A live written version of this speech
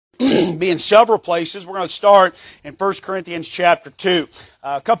be in several places. We're going to start in 1 Corinthians chapter 2.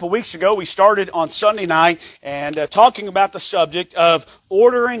 A couple weeks ago, we started on Sunday night and talking about the subject of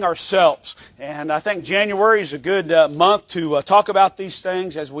ordering ourselves. And I think January is a good month to talk about these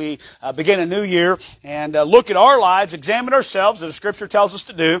things as we begin a new year and look at our lives, examine ourselves, as the Scripture tells us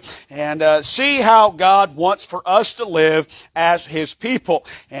to do, and see how God wants for us to live as His people.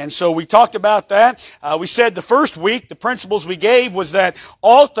 And so we talked about that. We said the first week, the principles we gave was that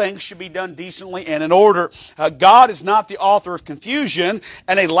all things should be done decently and in order. God is not the author of confusion,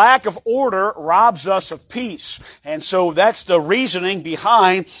 and a lack of order robs us of peace. And so that's the reasoning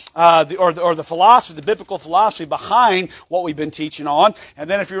behind, the philosophy, the biblical philosophy behind what we've been teaching on. And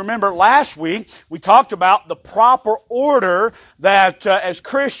then if you remember last week, we talked about the proper order that as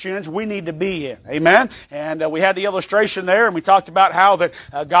Christians we need to be in. Amen? And we had the illustration there, and we talked about how that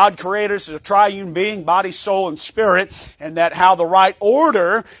God created us as a triune being, body, soul, and spirit, and that how the right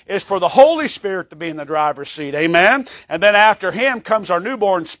order is for the Holy Spirit to be in the driver's seat. Amen? And then after Him comes our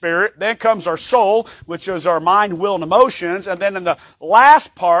newborn spirit, then comes our soul, which is our mind, will, and emotions, and then in the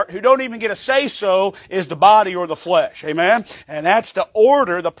last part, who don't even get a say-so, is the body or the flesh. Amen? And that's the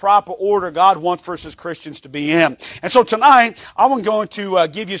order, the proper order God wants for us as Christians to be in. And so tonight, I'm going to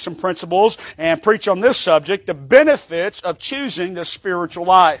give you some principles and preach on this subject, the benefits of choosing the spiritual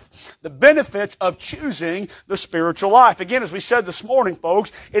life. The benefits of choosing the spiritual life. Again, as we said this morning,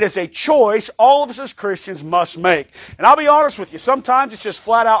 folks, it is a choice all of us as Christians must make. And I'll be honest with you, sometimes it's just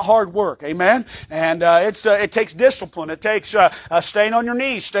flat out hard work. Amen? And it takes discipline. It takes staying on your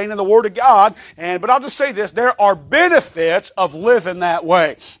knees, staying in the Word of God. But I'll just say this, there are benefits of living that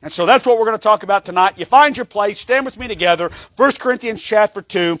way. And so that's what we're going to talk about tonight. You find your place, stand with me together. 1 Corinthians chapter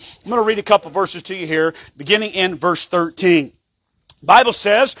 2. I'm going to read a couple verses to you here, beginning in verse 13. The Bible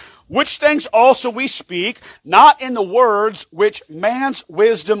says, "Which things also we speak, not in the words which man's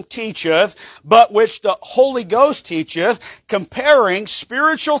wisdom teacheth, but which the Holy Ghost teacheth, comparing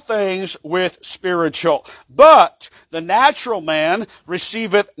spiritual things with spiritual. But the natural man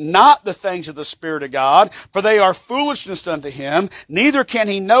receiveth not the things of the Spirit of God, for they are foolishness unto him, neither can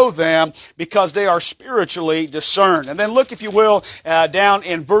he know them, because they are spiritually discerned." And then look, if you will, down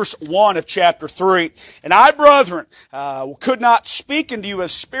in verse 1 of chapter 3. "And I, brethren, could not speak unto you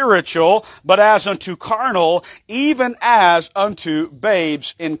as spiritual, but as unto carnal, even as unto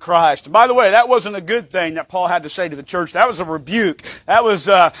babes in Christ." And by the way, that wasn't a good thing that Paul had to say to the church. That was a rebuke. That was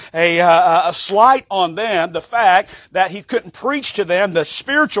a slight on them, the fact that he couldn't preach to them the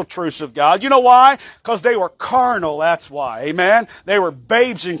spiritual truths of God. You know why? Because they were carnal, that's why. Amen? They were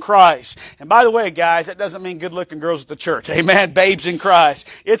babes in Christ. And by the way, guys, that doesn't mean good-looking girls at the church. Amen? Babes in Christ.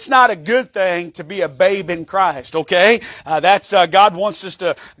 It's not a good thing to be a babe in Christ, okay? God wants us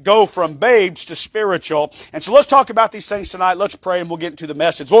to go from babes to spiritual. And so let's talk about these things tonight. Let's pray and we'll get into the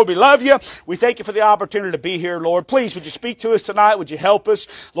message. Lord, we love you. We thank you for the opportunity to be here, Lord. Please, would you speak to us tonight? Would you help us,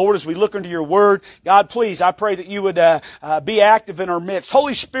 Lord, as we look into your word? God, please, I pray that you would be active in our midst.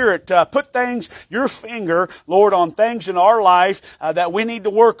 Holy Spirit, put things, your finger, Lord, on things in our life that we need to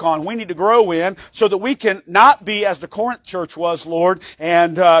work on, we need to grow in, so that we can not be as the Corinth church was, Lord,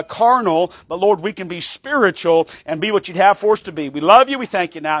 and carnal, but Lord, we can be spiritual and be what you'd have for us to be. We love you. We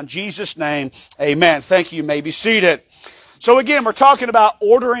thank you now. In Jesus' name, amen. Thank you. You may be seated. So again, we're talking about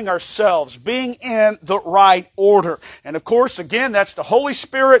ordering ourselves, being in the right order. And of course, again, that's the Holy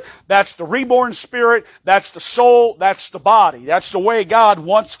Spirit, that's the reborn spirit, that's the soul, that's the body. That's the way God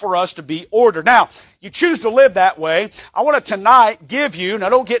wants for us to be ordered. Now, you choose to live that way. I want to tonight give you, now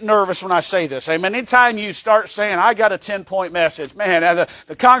don't get nervous when I say this, amen. Anytime you start saying, I got a 10-point message, man,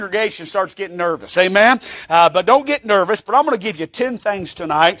 the congregation starts getting nervous, amen. But don't get nervous, but I'm going to give you 10 things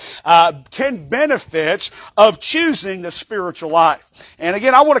tonight, 10 benefits of choosing the spiritual life. And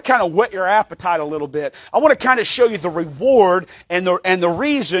again, I want to kind of whet your appetite a little bit. I want to kind of show you the reward and the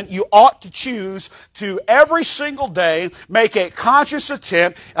reason you ought to choose to every single day make a conscious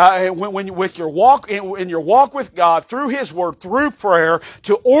attempt with your walk in your walk with God, through His Word, through prayer,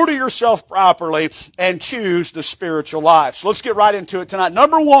 to order yourself properly and choose the spiritual life. So let's get right into it tonight.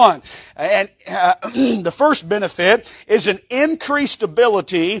 Number one, and the first benefit is an increased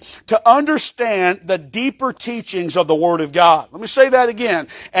ability to understand the deeper teachings of the Word of God. Let me say that again.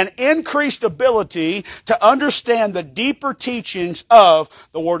 An increased ability to understand the deeper teachings of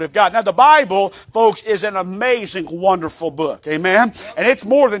the Word of God. Now, the Bible, folks, is an amazing, wonderful book. Amen? And it's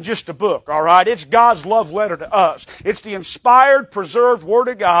more than just a book, all right? It's God God's love letter to us. It's the inspired, preserved Word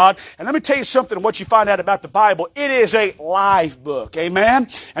of God. And let me tell you something, what you find out about the Bible. It is a live book. Amen?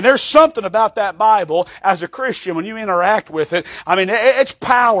 And there's something about that Bible as a Christian when you interact with it. I mean, it's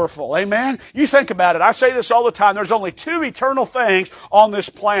powerful. Amen? You think about it. I say this all the time. There's only two eternal things on this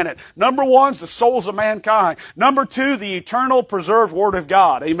planet. Number one is the souls of mankind. Number two, the eternal, preserved Word of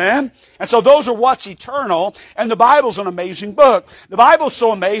God. Amen? And so those are what's eternal. And the Bible's an amazing book. The Bible's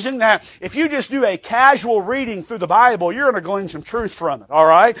so amazing that if you just do a casual reading through the Bible, you're going to glean some truth from it. All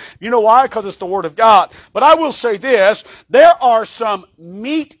right? You know why? Because it's the Word of God. But I will say this, there are some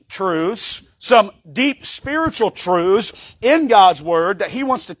meat truths, some deep spiritual truths in God's Word that He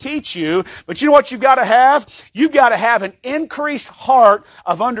wants to teach you. But you know what you've got to have? You've got to have an increased heart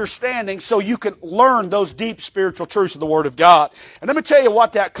of understanding so you can learn those deep spiritual truths of the Word of God. And let me tell you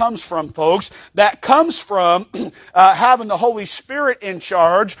what that comes from, folks. That comes from having the Holy Spirit in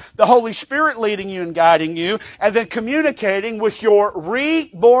charge, the Holy Spirit leading you and guiding you, and then communicating with your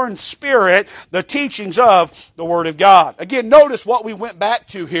reborn spirit the teachings of the Word of God. Again, notice what we went back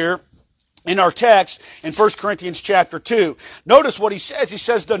to here in our text in 1 Corinthians chapter 2. Notice what he says. He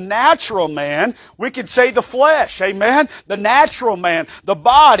says, the natural man, we could say the flesh, amen? The natural man, the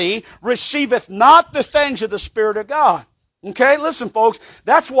body, receiveth not the things of the Spirit of God. Okay, listen folks,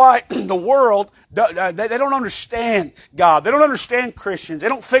 that's why the world, they don't understand God. They don't understand Christians. They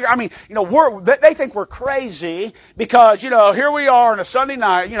don't figure, they think we're crazy because, here we are on a Sunday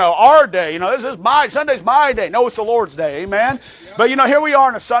night, our day, Sunday's my day. No, it's the Lord's day, amen? But, here we are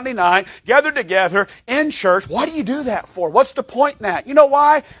on a Sunday night, gathered together in church. Why do you do that for? What's the point in that? You know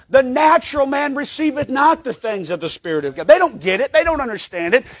why? The natural man receiveth not the things of the Spirit of God. They don't get it. They don't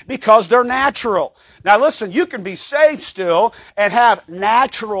understand it because they're natural. Now listen, you can be saved still and have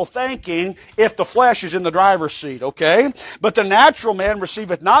natural thinking if the flesh is in the driver's seat, okay? But the natural man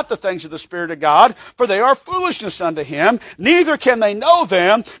receiveth not the things of the Spirit of God, for they are foolishness unto him, neither can they know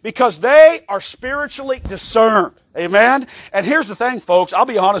them, because they are spiritually discerned. Amen? And here's the thing, folks, I'll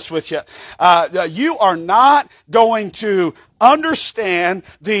be honest with you. You are not going to understand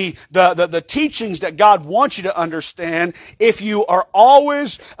the teachings that God wants you to understand if you are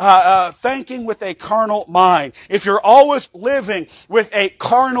always thinking with a carnal mind. If you're always living with a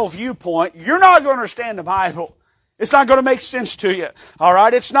carnal viewpoint, you're not going to understand the Bible. It's not going to make sense to you. All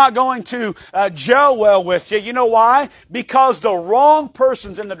right? It's not going to gel well with you. You know why? Because the wrong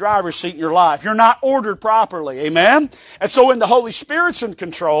person's in the driver's seat in your life. You're not ordered properly. Amen? And so when the Holy Spirit's in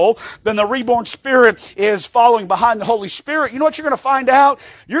control, then the reborn spirit is following behind the Holy Spirit. You know what you're going to find out?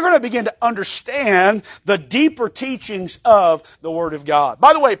 You're going to begin to understand the deeper teachings of the Word of God.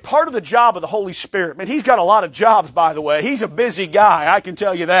 By the way, part of the job of the Holy Spirit, man, He's got a lot of jobs, by the way. He's a busy guy, I can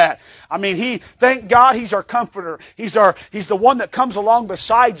tell you that. Thank God He's our comforter. He's the one that comes along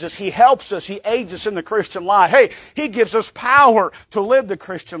beside us. He helps us. He aids us in the Christian life. Hey, He gives us power to live the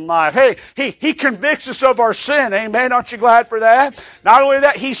Christian life. Hey, He convicts us of our sin. Amen. Aren't you glad for that? Not only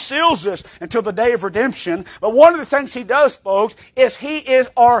that, He seals us until the day of redemption. But one of the things He does, folks, is He is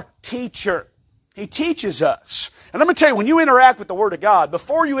our teacher. He teaches us. And let me tell you, when you interact with the Word of God,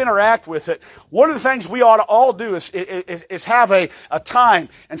 before you interact with it, one of the things we ought to all do is have a time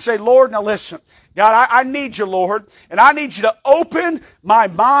and say, Lord, now listen, God, I need you, Lord, and I need you to open my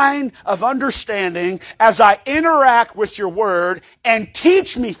mind of understanding as I interact with your Word and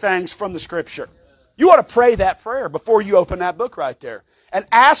teach me things from the Scripture. You ought to pray that prayer before you open that book right there. And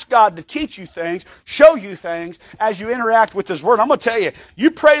ask God to teach you things, show you things as you interact with His Word. I'm going to tell you,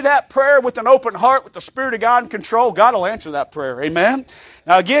 you pray that prayer with an open heart, with the Spirit of God in control, God will answer that prayer. Amen?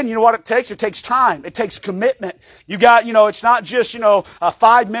 Now again, you know what it takes? It takes time. It takes commitment. It's not just,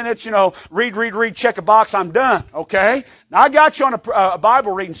 5 minutes, read, check a box, I'm done. Okay? Now I got you on a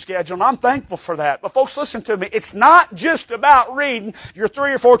Bible reading schedule, and I'm thankful for that. But folks, listen to me. It's not just about reading your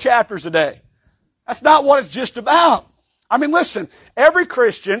 3 or 4 chapters a day. That's not what it's just about. Listen, every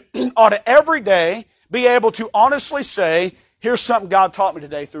Christian ought to every day be able to honestly say, here's something God taught me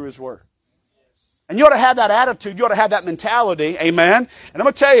today through His Word. And you ought to have that attitude, you ought to have that mentality, amen? And I'm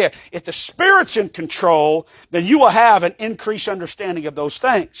going to tell you, if the Spirit's in control, then you will have an increased understanding of those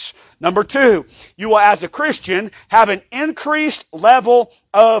things. Number 2, you will, as a Christian, have an increased level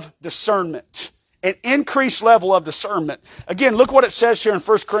of discernment. An increased level of discernment. Again, look what it says here in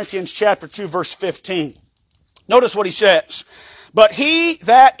 1 Corinthians chapter 2, verse 15. Notice what he says. But he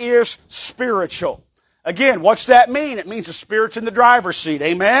that is spiritual. Again, what's that mean? It means the Spirit's in the driver's seat.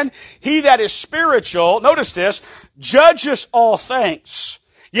 Amen? He that is spiritual, notice this, judges all things.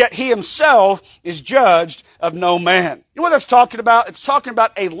 yet he himself is judged of no man. You know what that's talking about? It's talking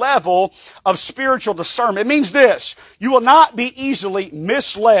about a level of spiritual discernment. It means this: you will not be easily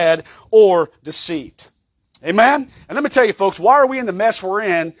misled or deceived. Amen? And let me tell you, folks, why are we in the mess we're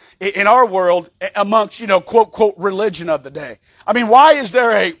in our world, amongst, quote, quote, religion of the day? I mean, why is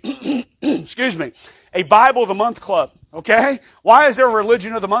there a Bible of the Month club? Okay? Why is there a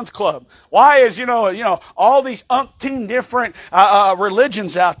Religion of the Month club? Why is, all these umpteen different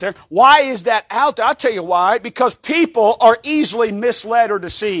religions out there? Why is that out there? I'll tell you why. Because people are easily misled or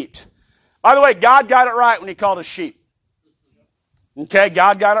deceived. By the way, God got it right when He called us sheep. Okay?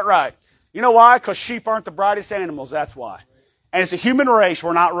 God got it right. You know why? Because sheep aren't the brightest animals, that's why. And as a human race,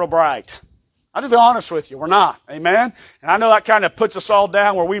 we're not real bright. I'll just be honest with you, we're not. Amen? And I know that kind of puts us all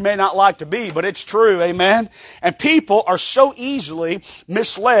down where we may not like to be, but it's true. Amen? And people are so easily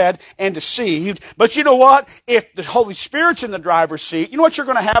misled and deceived. But you know what? If the Holy Spirit's in the driver's seat, you know what you're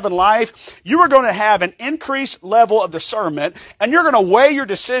going to have in life? You are going to have an increased level of discernment, and you're going to weigh your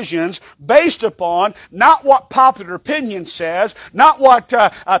decisions based upon not what popular opinion says, not what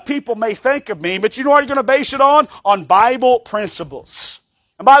people may think of me, but you know what you're going to base it on? On Bible principles.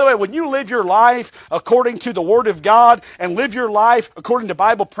 And by the way, when you live your life according to the Word of God and live your life according to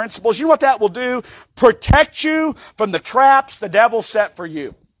Bible principles, you know what that will do? Protect you from the traps the devil set for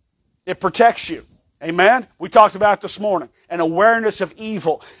you. It protects you. Amen? We talked about it this morning. An awareness of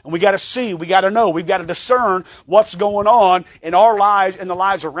evil. And we got to see, we got to know, we've got to discern what's going on in our lives and the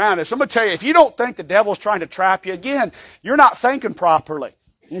lives around us. I'm going to tell you, if you don't think the devil's trying to trap you, again, you're not thinking properly.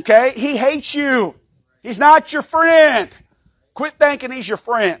 Okay? He hates you. He's not your friend. Quit thinking he's your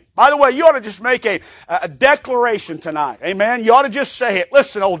friend. By the way, you ought to just make a declaration tonight. Amen? You ought to just say it.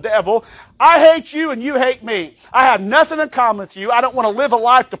 Listen, old devil, I hate you and you hate me. I have nothing in common with you. I don't want to live a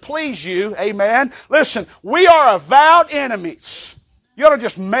life to please you. Amen? Listen, we are avowed enemies. You ought to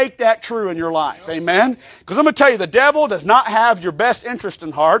just make that true in your life. Amen? Because I'm going to tell you, the devil does not have your best interest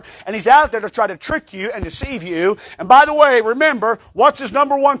in heart, and he's out there to try to trick you and deceive you. And by the way, remember, what's his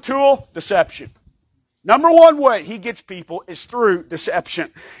number one tool? Deception. Number one way he gets people is through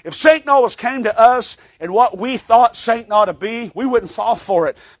deception. If Satan always came to us and what we thought Satan ought to be, we wouldn't fall for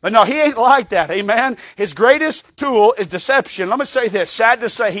it. But no, he ain't like that. Amen? His greatest tool is deception. Let me say this. Sad to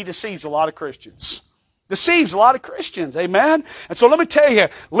say, he deceives a lot of Christians. Deceives a lot of Christians. Amen? And so let me tell you,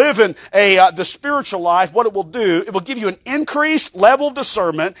 living the spiritual life, what it will do, it will give you an increased level of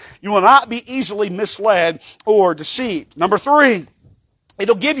discernment. You will not be easily misled or deceived. Number 3.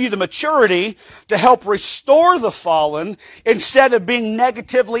 It'll give you the maturity to help restore the fallen instead of being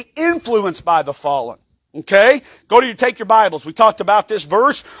negatively influenced by the fallen. Okay? Take your Bibles. We talked about this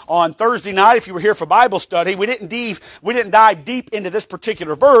verse on Thursday night. If you were here for Bible study, we didn't dive deep into this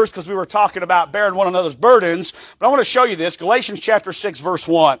particular verse because we were talking about bearing one another's burdens. But I want to show you this. Galatians chapter 6, verse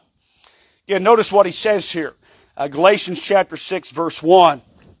 1. Again, notice what he says here. Galatians chapter 6, verse 1.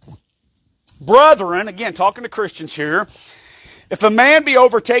 Brethren, again, talking to Christians here, if a man be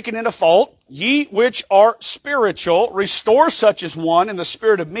overtaken in a fault, ye which are spiritual, restore such as one in the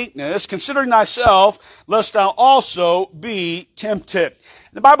spirit of meekness, considering thyself, lest thou also be tempted.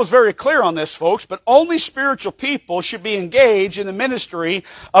 The Bible's very clear on this, folks, but only spiritual people should be engaged in the ministry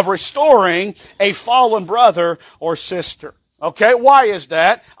of restoring a fallen brother or sister. Okay, why is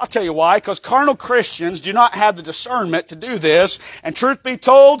that? I'll tell you why. Because carnal Christians do not have the discernment to do this, and truth be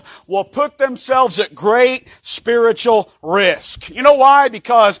told, will put themselves at great spiritual risk. You know why?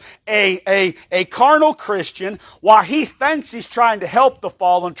 Because a carnal Christian, while he thinks he's trying to help the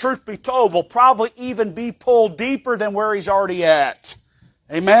fallen, truth be told, will probably even be pulled deeper than where he's already at.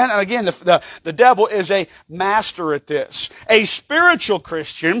 Amen? And again, the devil is a master at this. A spiritual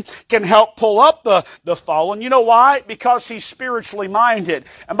Christian can help pull up the fallen. You know why? Because he's spiritually minded.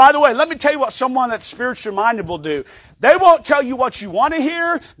 And by the way, let me tell you what someone that's spiritually minded will do. They won't tell you what you want to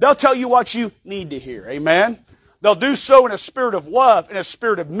hear. They'll tell you what you need to hear. Amen? They'll do so in a spirit of love, in a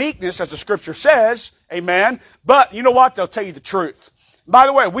spirit of meekness, as the Scripture says. Amen? But you know what? They'll tell you the truth. By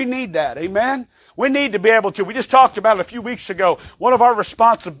the way, we need that. Amen? We need to be able to, we just talked about it a few weeks ago, one of our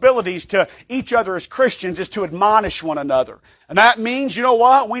responsibilities to each other as Christians is to admonish one another. And that means, you know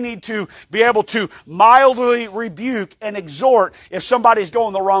what? We need to be able to mildly rebuke and exhort if somebody's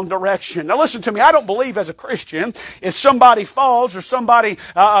going the wrong direction. Now listen to me, I don't believe as a Christian, if somebody falls or somebody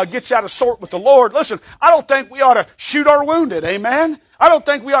gets out of sort with the Lord, listen, I don't think we ought to shoot our wounded, amen? I don't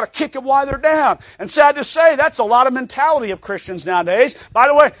think we ought to kick them while they're down. And sad to say, that's a lot of mentality of Christians nowadays. By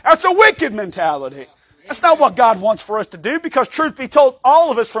the way, that's a wicked mentality. That's not what God wants for us to do, because truth be told,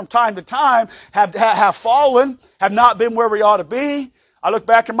 all of us from time to time have fallen, have not been where we ought to be. I look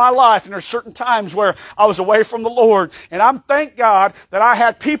back in my life, and there's certain times where I was away from the Lord, and I'm thank God that I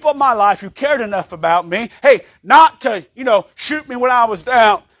had people in my life who cared enough about me, hey, not to, shoot me when I was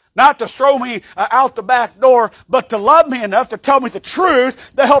down, not to throw me out the back door, but to love me enough to tell me the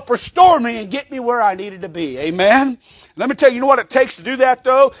truth to help restore me and get me where I needed to be. Amen? Let me tell you, you know what it takes to do that,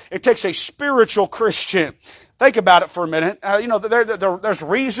 though? It takes a spiritual Christian. Think about it for a minute. There's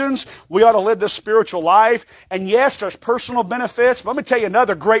reasons we ought to live this spiritual life. And yes, there's personal benefits. But let me tell you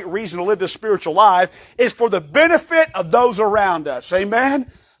another great reason to live this spiritual life is for the benefit of those around us. Amen?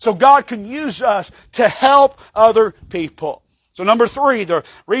 So God can use us to help other people. So number 3, the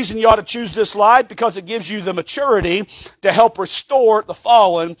reason you ought to choose this life, because it gives you the maturity to help restore the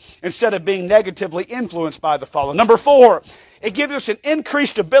fallen instead of being negatively influenced by the fallen. Number 4, it gives us an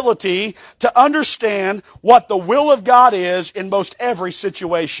increased ability to understand what the will of God is in most every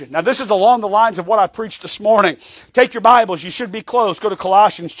situation. Now this is along the lines of what I preached this morning. Take your Bibles, you should be close. Go to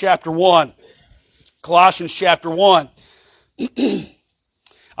Colossians chapter 1. Colossians chapter 1.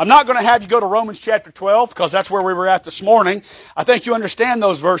 I'm not going to have you go to Romans chapter 12 because that's where we were at this morning. I think you understand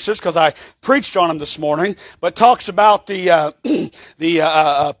those verses because I preached on them this morning. But talks about the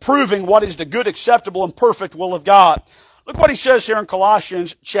proving what is the good, acceptable, and perfect will of God. Look what he says here in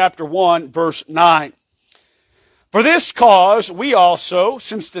Colossians chapter 1, verse 9. For this cause we also,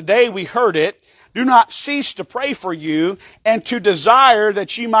 since the day we heard it, do not cease to pray for you and to desire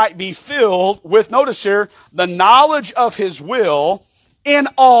that ye might be filled with, notice here, the knowledge of His will in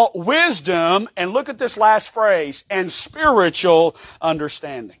all wisdom, and look at this last phrase, and spiritual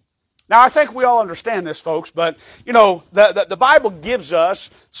understanding. Now, I think we all understand this, folks, but, the Bible gives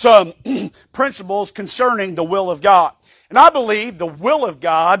us some principles concerning the will of God. And I believe the will of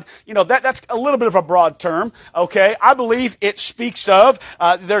God, that's a little bit of a broad term, okay? I believe it speaks of,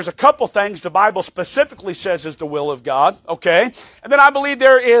 there's a couple things the Bible specifically says is the will of God, okay? And then I believe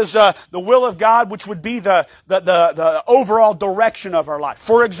there is the will of God, which would be the overall direction of our life.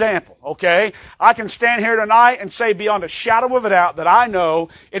 For example, okay, I can stand here tonight and say beyond a shadow of a doubt that I know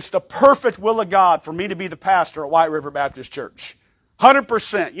it's the perfect will of God for me to be the pastor at White River Baptist Church.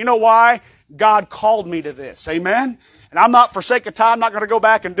 100%. You know why? God called me to this. Amen? And I'm not, for sake of time, not going to go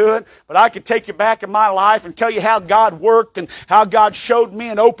back and do it, but I could take you back in my life and tell you how God worked and how God showed me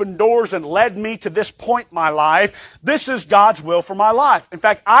and opened doors and led me to this point in my life. This is God's will for my life. In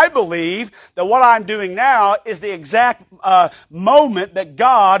fact, I believe that what I'm doing now is the exact moment that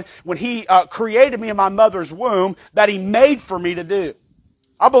God, when He created me in my mother's womb, that He made for me to do.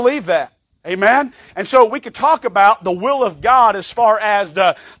 I believe that. Amen? And so we could talk about the will of God as far as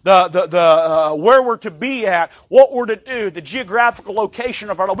the where we're to be at, what we're to do, the geographical location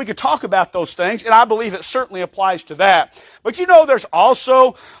of our life. We could talk about those things, and I believe it certainly applies to that. But there's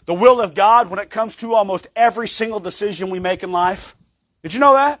also the will of God when it comes to almost every single decision we make in life. Did you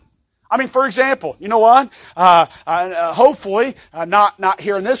know that? I mean, for example, you know what? Hopefully, not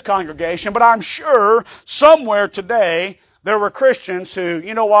here in this congregation, but I'm sure somewhere today, there were Christians who,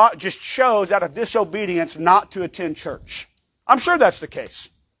 just chose out of disobedience not to attend church. I'm sure that's the case.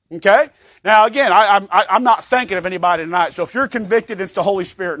 Okay? Now, again, I'm not thinking of anybody tonight, so if you're convicted, it's the Holy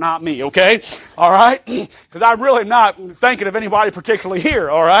Spirit, not me, okay? All right? Because I'm really not thinking of anybody particularly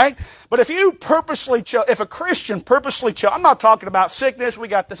here, all right? But if you if a Christian purposely I'm not talking about sickness, we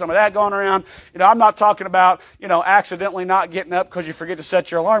got some of that going around. I'm not talking about, accidentally not getting up because you forget to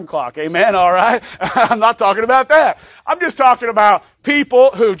set your alarm clock, amen, all right? I'm not talking about that. I'm just talking about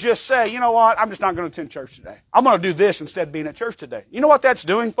people who just say, you know what, I'm just not going to attend church today. I'm going to do this instead of being at church today. You know what that's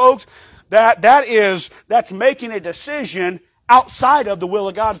doing, folks? That's making a decision outside of the will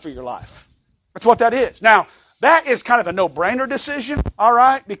of God for your life. That's what that is. Now, that is kind of a no-brainer decision, all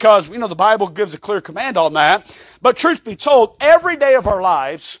right? Because, the Bible gives a clear command on that. But truth be told, every day of our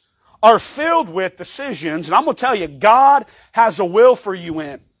lives are filled with decisions. And I'm going to tell you, God has a will for you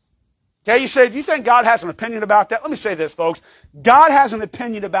in. Okay, you say, do you think God has an opinion about that? Let me say this, folks. God has an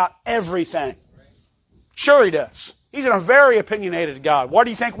opinion about everything. Sure He does. He's a very opinionated God. Why do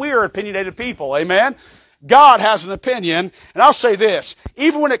you think we are opinionated people? Amen? God has an opinion, and I'll say this,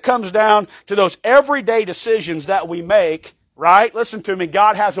 even when it comes down to those everyday decisions that we make, right? Listen to me,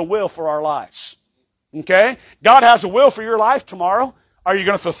 God has a will for our lives. Okay? God has a will for your life tomorrow. Are you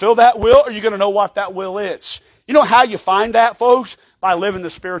going to fulfill that will, or are you going to know what that will is? You know how you find that, folks? By living the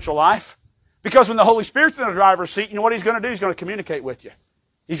spiritual life. Because when the Holy Spirit's in the driver's seat, you know what He's going to do? He's going to communicate with you.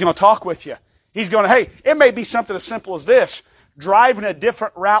 He's going to talk with you. He's going to, it may be something as simple as this, driving a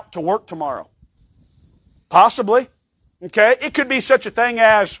different route to work tomorrow. Possibly. Okay? It could be such a thing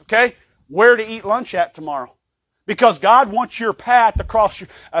as, where to eat lunch at tomorrow. Because God wants your path to cross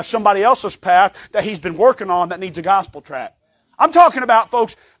somebody else's path that He's been working on that needs a gospel tract. I'm talking about,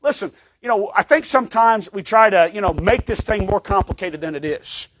 folks, listen, I think sometimes we try to, make this thing more complicated than it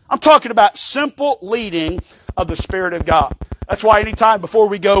is. I'm talking about simple leading of the Spirit of God. That's why anytime before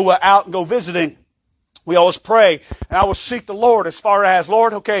we go out and go visiting, we always pray, and I will seek the Lord as far as,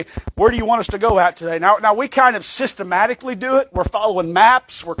 Lord, okay, where do you want us to go at today? Now we kind of systematically do it. We're following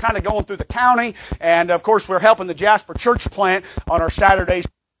maps. We're kind of going through the county, and of course we're helping the Jasper Church plant on our Saturdays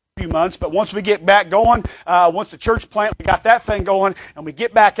few months, but once we get back going, once the church plant, we got that thing going, and we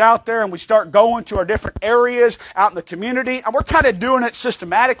get back out there and we start going to our different areas out in the community, and we're kind of doing it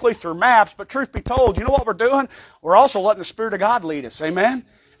systematically through maps, but truth be told, you know what we're doing? We're also letting the Spirit of God lead us, amen?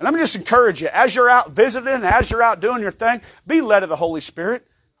 And let me just encourage you, as you're out visiting, as you're out doing your thing, be led of the Holy Spirit.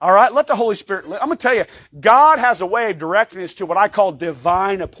 All right? Let the Holy Spirit lead. I'm going to tell you, God has a way of directing us to what I call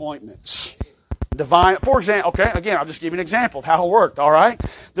divine appointments. For example, okay, again, I'll just give you an example of how it worked, all right?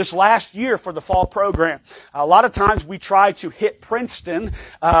 This last year for the fall program, a lot of times we try to hit Princeton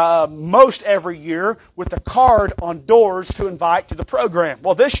most every year with a card on doors to invite to the program.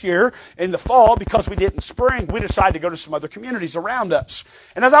 Well, this year, in the fall, because we did it in spring, we decided to go to some other communities around us.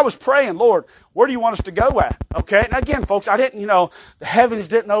 And as I was praying, Lord, where do you want us to go at? Okay, and again, folks, I didn't, the heavens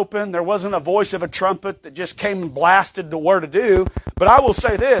didn't open. There wasn't a voice of a trumpet that just came and blasted the word to do. But I will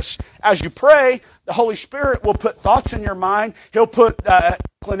say this, as you pray, the Holy Spirit will put thoughts in your mind. He'll put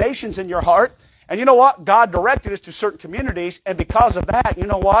inclinations in your heart. And you know what? God directed us to certain communities. And because of that, you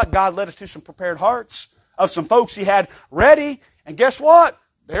know what? God led us to some prepared hearts of some folks He had ready. And guess what?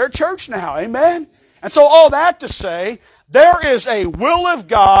 They're at church now. Amen? And so all that to say, there is a will of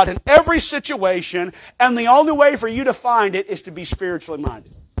God in every situation, and the only way for you to find it is to be spiritually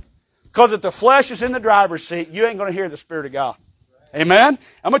minded. Because if the flesh is in the driver's seat, you ain't going to hear the Spirit of God. Amen?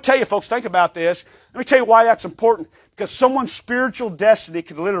 I'm going to tell you, folks, think about this. Let me tell you why that's important. Because someone's spiritual destiny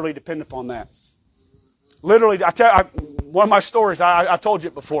could literally depend upon that. Literally, one of my stories, I told you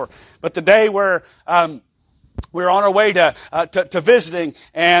it before, but the day where we were on our way to visiting,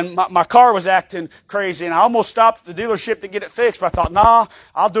 and my car was acting crazy, and I almost stopped at the dealership to get it fixed, but I thought, nah,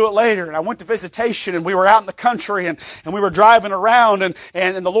 I'll do it later. And I went to visitation, and we were out in the country, and we were driving around,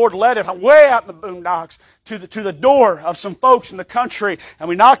 and the Lord led it way out in the boondocks to the door of some folks in the country, and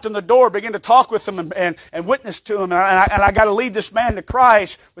we knocked on the door, began to talk with them, and witness to them, and I got to lead this man to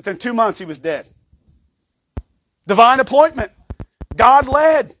Christ. Within 2 months, he was dead. Divine appointment. God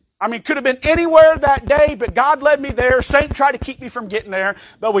led. I mean, could have been anywhere that day, but God led me there. Satan tried to keep me from getting there,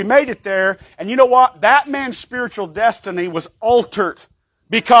 but we made it there. And you know what? That man's spiritual destiny was altered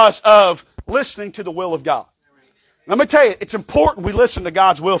because of listening to the will of God. Let me tell you, it's important we listen to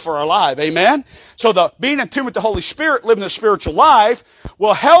God's will for our life. Amen? So being in tune with the Holy Spirit, living a spiritual life,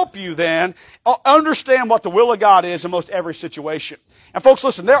 will help you then understand what the will of God is in most every situation. And folks,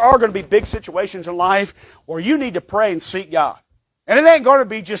 listen, there are going to be big situations in life where you need to pray and seek God. And it ain't going to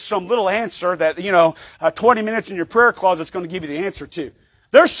be just some little answer that, 20 minutes in your prayer closet is going to give you the answer to.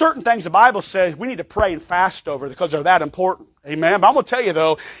 There's certain things the Bible says we need to pray and fast over because they're that important. Amen? But I'm going to tell you,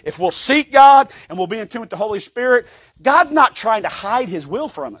 though, if we'll seek God and we'll be in tune with the Holy Spirit, God's not trying to hide His will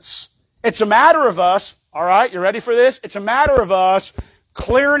from us. It's a matter of us, all right, you ready for this? It's a matter of us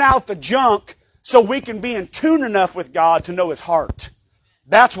clearing out the junk so we can be in tune enough with God to know His heart.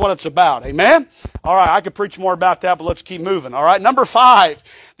 That's what it's about. Amen? All right, I could preach more about that, but let's keep moving. All right, number 5,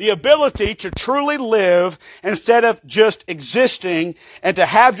 the ability to truly live instead of just existing and to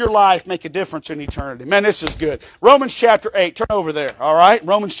have your life make a difference in eternity. Man, this is good. Romans chapter 8. Turn over there. All right,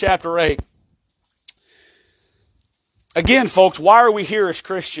 Romans chapter 8. Again, folks, why are we here as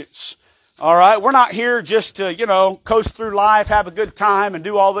Christians? All right, we're not here just to, coast through life, have a good time, and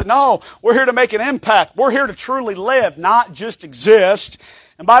do all that. No, we're here to make an impact. We're here to truly live, not just exist.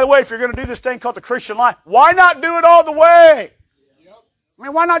 And by the way, if you're going to do this thing called the Christian life, why not do it all the way? I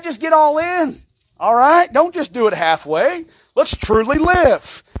mean, why not just get all in? All right, don't just do it halfway. Let's truly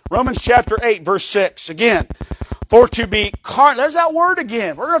live. Romans chapter 8, verse 6. Again, for to be there's that word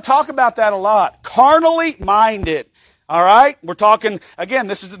again. We're going to talk about that a lot. Carnally minded. All right, we're talking again.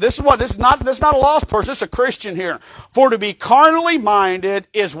 This is not a lost person. It's a Christian here. For to be carnally minded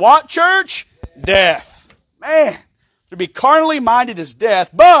is what, church? Death. Man, to be carnally minded is death.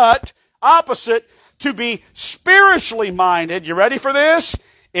 But opposite, to be spiritually minded. You ready for this?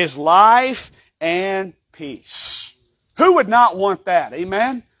 Is life and peace. Who would not want that?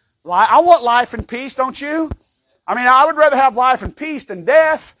 Amen. I want life and peace, don't you? I mean, I would rather have life and peace than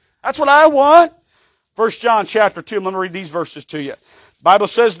death. That's what I want. 1 John chapter 2, I'm going to read these verses to you. The Bible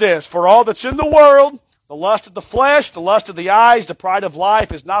says this, for all that's in the world, the lust of the flesh, the lust of the eyes, the pride of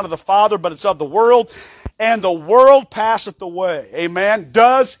life is not of the Father, but it's of the world. And the world passeth away. Amen.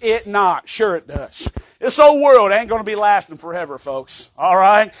 Does it not? Sure it does. This old world ain't going to be lasting forever, folks. All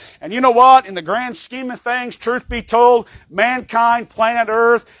right? And you know what? In the grand scheme of things, truth be told, mankind, planet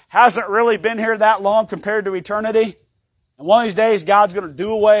Earth, hasn't really been here that long compared to eternity. And one of these days, God's going to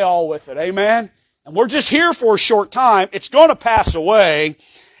do away all with it. Amen? And we're just here for a short time. It's going to pass away.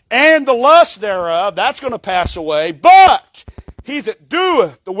 And the lust thereof, that's going to pass away. But he that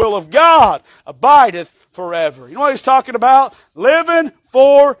doeth the will of God abideth forever. You know what he's talking about? Living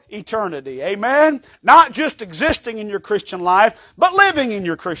for eternity. Amen? Not just existing in your Christian life, but living in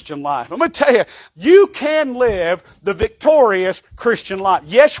your Christian life. I'm going to tell you, you can live the victorious Christian life.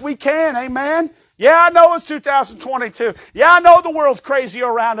 Yes, we can. Amen? Yeah, I know it's 2022. Yeah, I know the world's crazy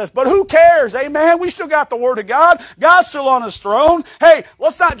around us, but who cares? Amen? We still got the Word of God. God's still on His throne. Hey,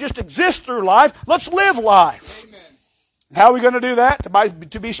 let's not just exist through life. Let's live life. Amen. How are we going to do that?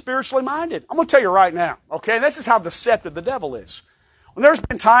 To be spiritually minded. I'm going to tell you right now, okay? This is how deceptive the devil is. When there's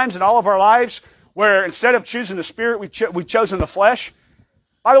been times in all of our lives where instead of choosing the Spirit, we've chosen the flesh.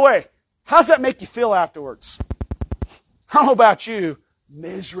 By the way, how does that make you feel afterwards? I don't know about you.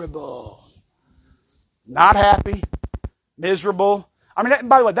 Miserable. Not happy. Miserable. I mean,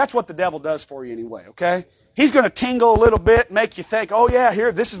 by the way, that's what the devil does for you anyway, okay? He's going to tingle a little bit, make you think, oh yeah,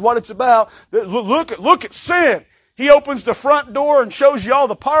 here, this is what it's about. Look at sin. He opens the front door and shows you all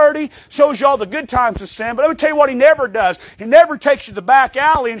the party, shows you all the good times of sin. But let me tell you what He never does. He never takes you to the back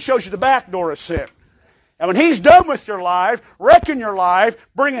alley and shows you the back door of sin. And when He's done with your life, wrecking your life,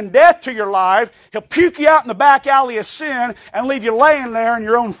 bringing death to your life, He'll puke you out in the back alley of sin and leave you laying there in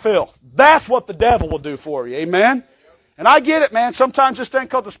your own filth. That's what the devil will do for you. Amen? And I get it, man. Sometimes this thing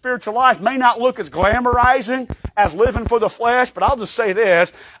called the spiritual life may not look as glamorizing as living for the flesh, but I'll just say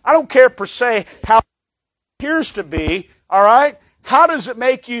this. I don't care per se how it appears to be, all right? How does it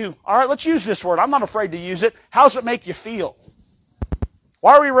make you, all right, let's use this word. I'm not afraid to use it. How does it make you feel?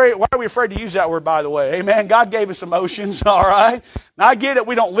 Why are we afraid to use that word, by the way? Amen. God gave us emotions, all right? Now, I get it.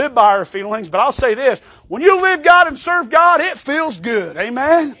 We don't live by our feelings, but I'll say this. When you live God and serve God, it feels good.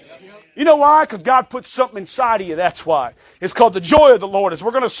 Amen? You know why? Because God puts something inside of you. That's why. It's called the joy of the Lord. As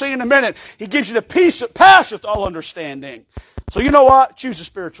we're going to see in a minute, He gives you the peace that passeth all understanding. So you know what? Choose a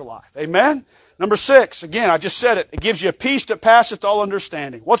spiritual life. Amen? Number 6, again, I just said it. It gives you a peace that passeth all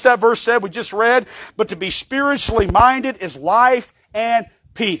understanding. What's that verse said we just read? But to be spiritually minded is life and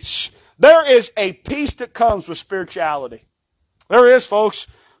peace. There is a peace that comes with spirituality. There is, folks.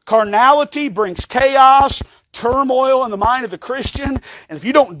 Carnality brings chaos, turmoil in the mind of the Christian. And if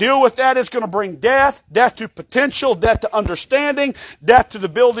you don't deal with that, it's going to bring death to potential, death to understanding, death to the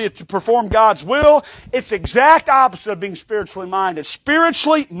ability to perform God's will. It's the exact opposite of being spiritually minded.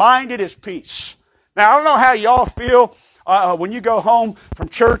 Spiritually minded is peace. Now, I don't know how y'all feel when you go home from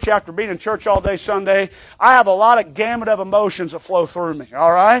church after being in church all day Sunday. I have a lot of gamut of emotions that flow through me,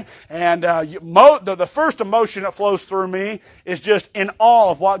 all right? And the first emotion that flows through me is just in awe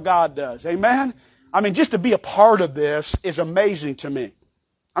of what God does. Amen? I mean, just to be a part of this is amazing to me.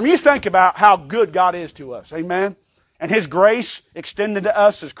 I mean, you think about how good God is to us. Amen? And His grace extended to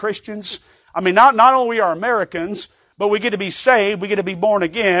us as Christians. I mean, not only are Americans, but we get to be saved, we get to be born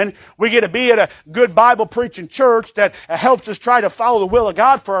again, we get to be at a good Bible preaching church that helps us try to follow the will of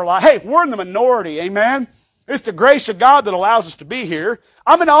God for our life. Hey, we're in the minority, amen? It's the grace of God that allows us to be here.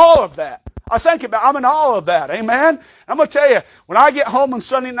 I'm in awe of that. I'm in awe of that, amen? I'm going to tell you, when I get home on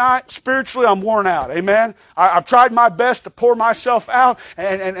Sunday night, spiritually I'm worn out, amen? I've tried my best to pour myself out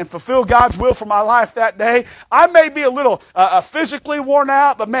and fulfill God's will for my life that day. I may be a little physically worn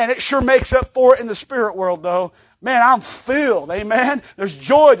out, but man, it sure makes up for it in the spirit world, though. Man, I'm filled, amen? There's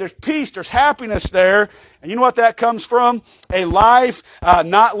joy, there's peace, there's happiness there. And you know what that comes from? A life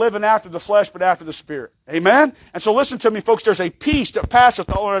not living after the flesh, but after the Spirit. Amen? And so listen to me, folks. There's a peace that passeth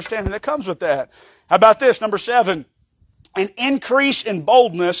all understanding that comes with that. How about this? Number 7. An increase in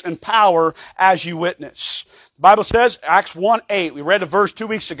boldness and power as you witness. The Bible says, Acts 1:8. We read a verse 2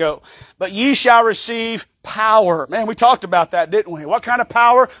 weeks ago. But ye shall receive power. Man, we talked about that, didn't we? What kind of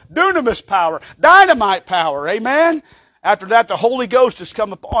power? Dunamis power. Dynamite power. Amen? After that, the Holy Ghost has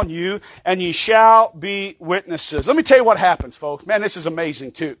come upon you, and ye shall be witnesses. Let me tell you what happens, folks. Man, this is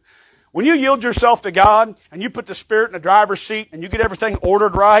amazing, too. When you yield yourself to God, and you put the Spirit in the driver's seat, and you get everything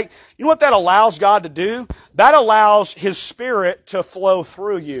ordered right, you know what that allows God to do? That allows His Spirit to flow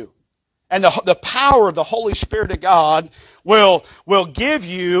through you. And the power of the Holy Spirit of God will give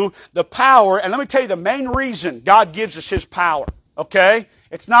you the power. And let me tell you the main reason God gives us His power. Okay?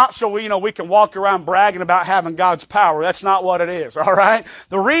 It's not so we can walk around bragging about having God's power. That's not what it is, all right?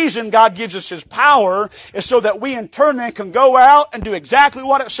 The reason God gives us His power is so that we in turn then can go out and do exactly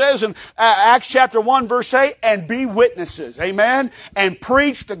what it says in Acts chapter 1 verse 8 and be witnesses, amen? And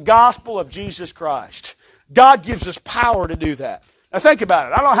preach the gospel of Jesus Christ. God gives us power to do that. Now think about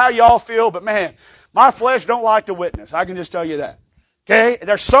it. I don't know how y'all feel, but man, my flesh don't like to witness. I can just tell you that. Okay?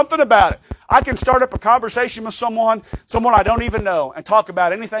 There's something about it. I can start up a conversation with someone I don't even know, and talk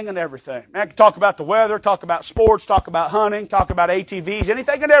about anything and everything. I can talk about the weather, talk about sports, talk about hunting, talk about ATVs,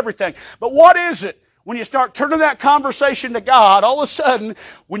 anything and everything. But what is it? When you start turning that conversation to God, all of a sudden,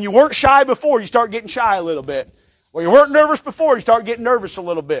 when you weren't shy before, you start getting shy a little bit. Well, you weren't nervous before, you start getting nervous a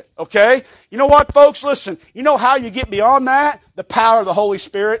little bit. Okay? You know what, folks? Listen, you know how you get beyond that? The power of the Holy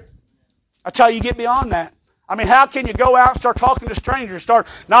Spirit. That's how you get beyond that. I mean, how can you go out and start talking to strangers, start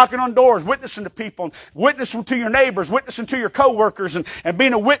knocking on doors, witnessing to people, witnessing to your neighbors, witnessing to your coworkers, and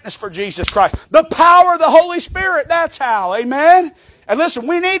being a witness for Jesus Christ? The power of the Holy Spirit, that's how, amen? And listen,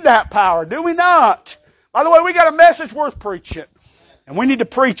 we need that power, do we not? By the way, we got a message worth preaching. And we need to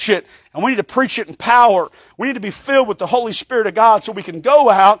preach it, and we need to preach it in power. We need to be filled with the Holy Spirit of God so we can go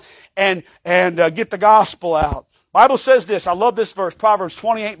out and get the gospel out. Bible says this, I love this verse, Proverbs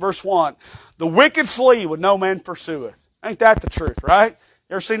 28 verse 1. The wicked flee when no man pursueth. Ain't that the truth, right?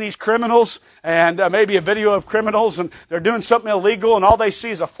 You ever seen these criminals and maybe a video of criminals and they're doing something illegal and all they see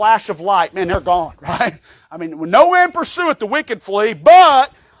is a flash of light. Man, they're gone, right? I mean, when no man pursueth, the wicked flee,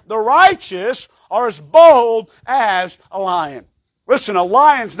 but the righteous are as bold as a lion. Listen, a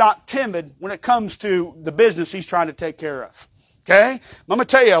lion's not timid when it comes to the business he's trying to take care of. Okay? I'm going to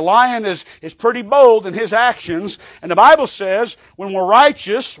tell you, a lion is pretty bold in his actions. And the Bible says when we're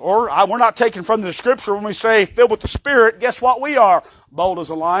righteous, or we're not taking from the Scripture, when we say filled with the Spirit, guess what we are? Bold as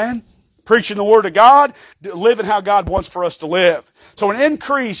a lion. Preaching the Word of God, living how God wants for us to live. So an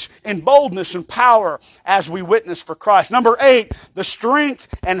increase in boldness and power as we witness for Christ. Number 8, the strength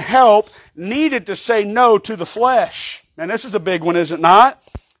and help needed to say no to the flesh. And this is a big one, is it not?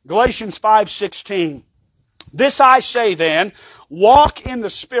 Galatians 5:16. This I say then, walk in the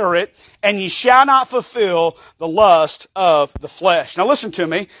Spirit, and ye shall not fulfill the lust of the flesh. Now listen to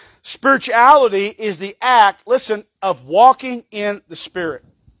me. Spirituality is the act, listen, of walking in the Spirit.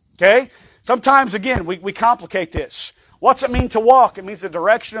 Okay? Sometimes, again, we complicate this. What's it mean to walk? It means the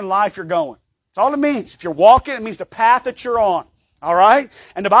direction in life you're going. That's all it means. If you're walking, it means the path that you're on. All right?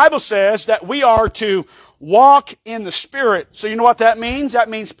 And the Bible says that we are to walk in the Spirit. So you know what that means? That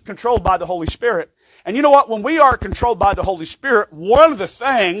means controlled by the Holy Spirit. And you know what? When we are controlled by the Holy Spirit, one of the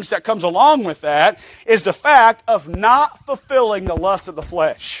things that comes along with that is the fact of not fulfilling the lust of the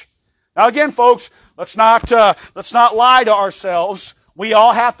flesh. Now again, folks, let's not lie to ourselves. We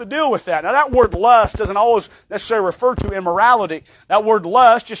all have to deal with that. Now that word lust doesn't always necessarily refer to immorality. That word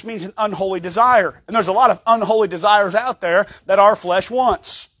lust just means an unholy desire. And there's a lot of unholy desires out there that our flesh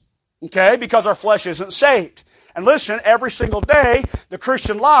wants. Okay? Because our flesh isn't saved. And listen, every single day, the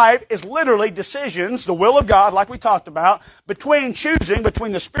Christian life is literally decisions, the will of God, like we talked about, choosing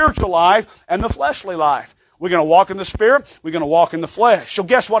between the spiritual life and the fleshly life. We're going to walk in the Spirit, we're going to walk in the flesh. So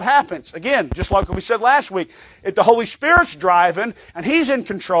guess what happens? Again, just like we said last week, if the Holy Spirit's driving and He's in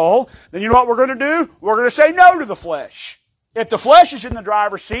control, then you know what we're going to do? We're going to say no to the flesh. If the flesh is in the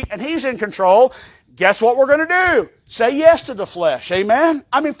driver's seat and He's in control, guess what we're going to do? Say yes to the flesh. Amen?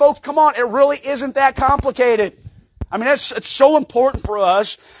 I mean, folks, come on. It really isn't that complicated. I mean, it's so important for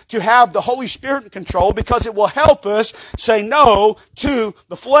us to have the Holy Spirit in control because it will help us say no to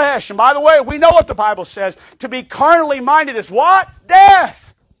the flesh. And by the way, we know what the Bible says. To be carnally minded is what?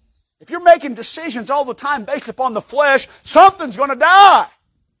 Death. If you're making decisions all the time based upon the flesh, something's going to die.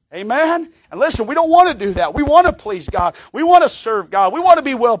 Amen? And listen, we don't want to do that. We want to please God. We want to serve God. We want to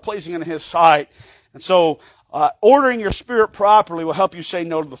be well-pleasing in His sight. And so, ordering your spirit properly will help you say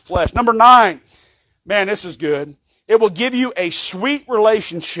no to the flesh. Number 9. Man, this is good. It will give you a sweet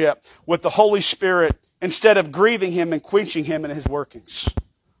relationship with the Holy Spirit instead of grieving Him and quenching Him in His workings.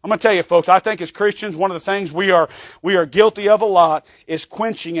 I'm going to tell you, folks, I think as Christians, one of the things we are guilty of a lot is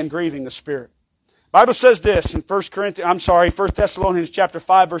quenching and grieving the Spirit. The Bible says this in 1 Thessalonians chapter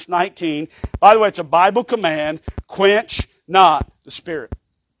 5, verse 19. By the way, it's a Bible command, quench not the Spirit.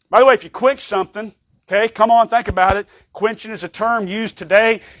 By the way, if you quench something, okay, come on, think about it. Quenching is a term used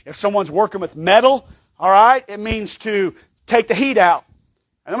today if someone's working with metal. All right? It means to take the heat out.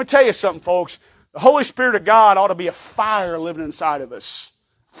 And let me tell you something, folks. The Holy Spirit of God ought to be a fire living inside of us.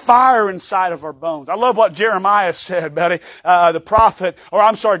 fire inside of our bones. I love what Jeremiah said, buddy.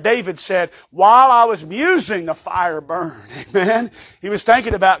 David said, while I was musing, the fire burned. Amen. He was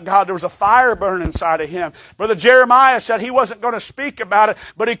thinking about God. There was a fire burning inside of him. Brother Jeremiah said he wasn't going to speak about it,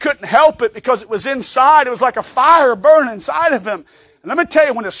 but he couldn't help it because it was inside. It was like a fire burning inside of him. And let me tell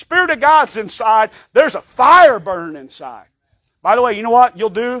you, when the Spirit of God's inside, there's a fire burning inside. By the way, you know what you'll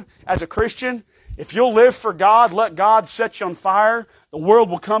do as a Christian? If you'll live for God, let God set you on fire, the world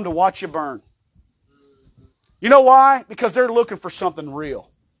will come to watch you burn. You know why? Because they're looking for something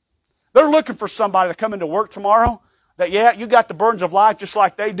real. They're looking for somebody to come into work tomorrow that, yeah, you got the burdens of life just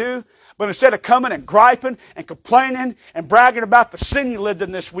like they do, but instead of coming and griping and complaining and bragging about the sin you lived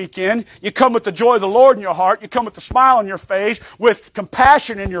in this weekend, you come with the joy of the Lord in your heart, you come with the smile on your face, with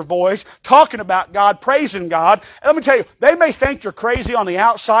compassion in your voice, talking about God, praising God. And let me tell you, they may think you're crazy on the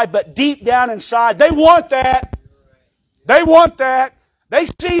outside, but deep down inside, they want that. They want that. They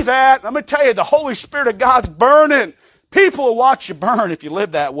see that. Let me tell you, the Holy Spirit of God's burning. People will watch you burn if you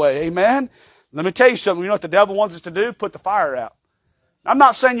live that way. Amen? Let me tell you something. You know what the devil wants us to do? Put the fire out. I'm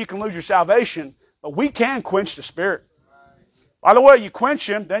not saying you can lose your salvation, but we can quench the Spirit. By the way, you quench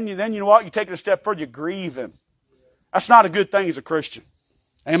Him, then you know what? You take it a step further, you grieve Him. That's not a good thing as a Christian.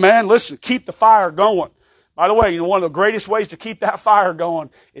 Amen? Listen, keep the fire going. By the way, you know one of the greatest ways to keep that fire going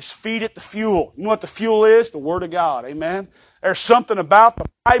is feed it the fuel. You know what the fuel is? The Word of God. Amen? There's something about the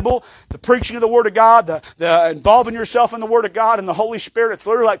Bible, the preaching of the Word of God, the involving yourself in the Word of God and the Holy Spirit. It's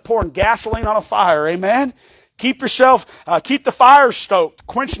literally like pouring gasoline on a fire. Amen? Keep the fire stoked.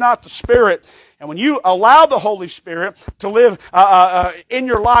 Quench not the Spirit. And when you allow the Holy Spirit to live in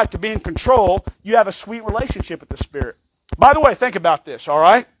your life, to be in control, you have a sweet relationship with the Spirit. By the way, think about this, all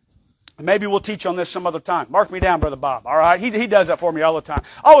right? Maybe we'll teach on this some other time. Mark me down, Brother Bob, all right? He does that for me all the time.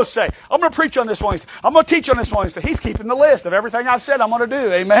 I always say, I'm going to preach on this one. I'm going to teach on this one. He's keeping the list of everything I've said I'm going to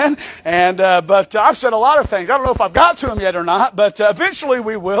do, amen? And but I've said a lot of things. I don't know if I've got to them yet or not, but eventually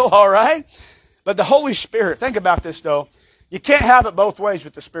we will, all right? But the Holy Spirit, think about this, though. You can't have it both ways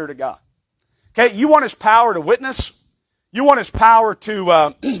with the Spirit of God. Okay, you want His power to witness. You want His power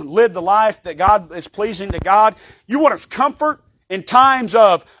to live the life that God is pleasing to God. You want His comfort in times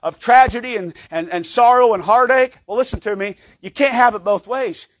of tragedy and sorrow and heartache. Well, listen to me. You can't have it both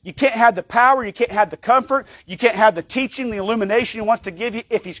ways. You can't have the power. You can't have the comfort. You can't have the teaching, the illumination He wants to give you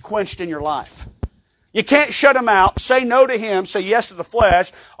if He's quenched in your life. You can't shut Him out, say no to Him, say yes to the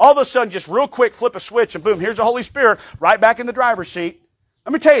flesh, all of a sudden just real quick flip a switch and boom, here's the Holy Spirit right back in the driver's seat.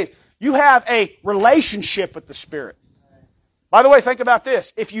 Let me tell you, you have a relationship with the Spirit. By the way, think about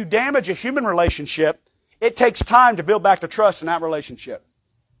this. If you damage a human relationship, it takes time to build back the trust in that relationship.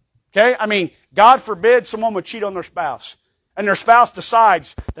 Okay? I mean, God forbid someone would cheat on their spouse, and their spouse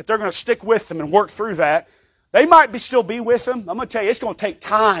decides that they're going to stick with them and work through that. They might still be with them. I'm going to tell you, it's going to take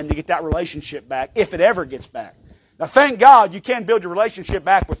time to get that relationship back, if it ever gets back. Now, thank God you can build your relationship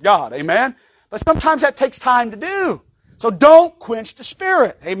back with God. Amen? But sometimes that takes time to do. So don't quench the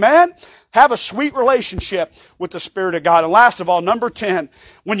Spirit. Amen? Have a sweet relationship with the Spirit of God. And last of all, number 10,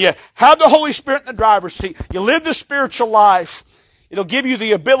 when you have the Holy Spirit in the driver's seat, you live the spiritual life, it'll give you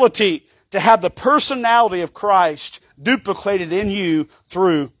the ability to have the personality of Christ duplicated in you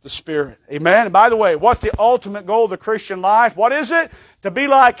through the Spirit. Amen? And by the way, what's the ultimate goal of the Christian life? What is it? To be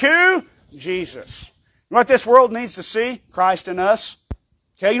like who? Jesus. You know what this world needs to see? Christ in us.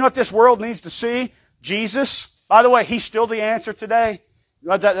 Okay, you know what this world needs to see? Jesus. By the way, He's still the answer today. You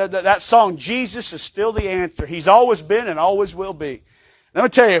know, that song, Jesus is still the answer. He's always been and always will be. Let me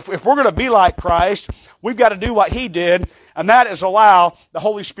tell you, if we're going to be like Christ, we've got to do what He did, and that is allow the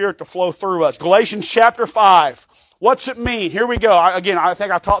Holy Spirit to flow through us. Galatians chapter 5. What's it mean? Here we go. Again, I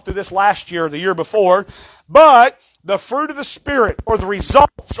think I taught through this last year or the year before. But the fruit of the Spirit, or the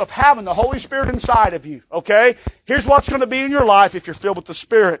results of having the Holy Spirit inside of you, okay? Here's what's going to be in your life if you're filled with the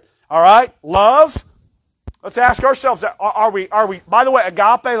Spirit. All right? Love. Let's ask ourselves, are we, by the way,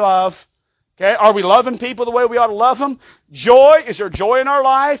 agape love. Okay? Are we loving people the way we ought to love them? Joy. Is there joy in our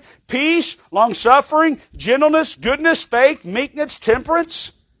life? Peace, long-suffering, gentleness, goodness, faith, meekness,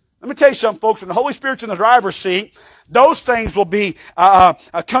 temperance. Let me tell you something, folks. When the Holy Spirit's in the driver's seat, those things will be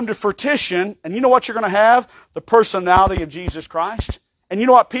come to fruition. And you know what you're going to have? The personality of Jesus Christ. And you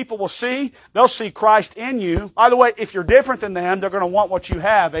know what people will see? They'll see Christ in you. By the way, if you're different than them, they're going to want what you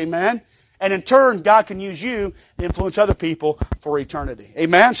have. Amen? And in turn, God can use you to influence other people for eternity.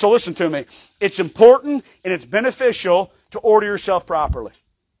 Amen? So listen to me. It's important and it's beneficial to order yourself properly.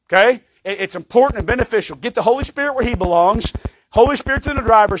 Okay? It's important and beneficial. Get the Holy Spirit where He belongs. Holy Spirit's in the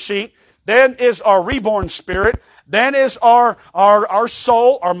driver's seat. Then is our reborn spirit. Then is our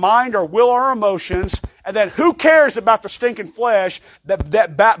soul, our mind, our will, our emotions. And then who cares about the stinking flesh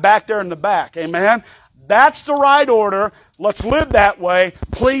that back there in the back? Amen? That's the right order. Let's live that way.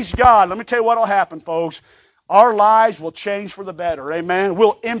 Please God. Let me tell you what will happen, folks. Our lives will change for the better. Amen?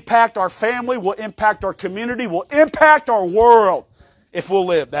 We'll impact our family. We'll impact our community. We'll impact our world if we'll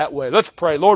live that way. Let's pray. Lord,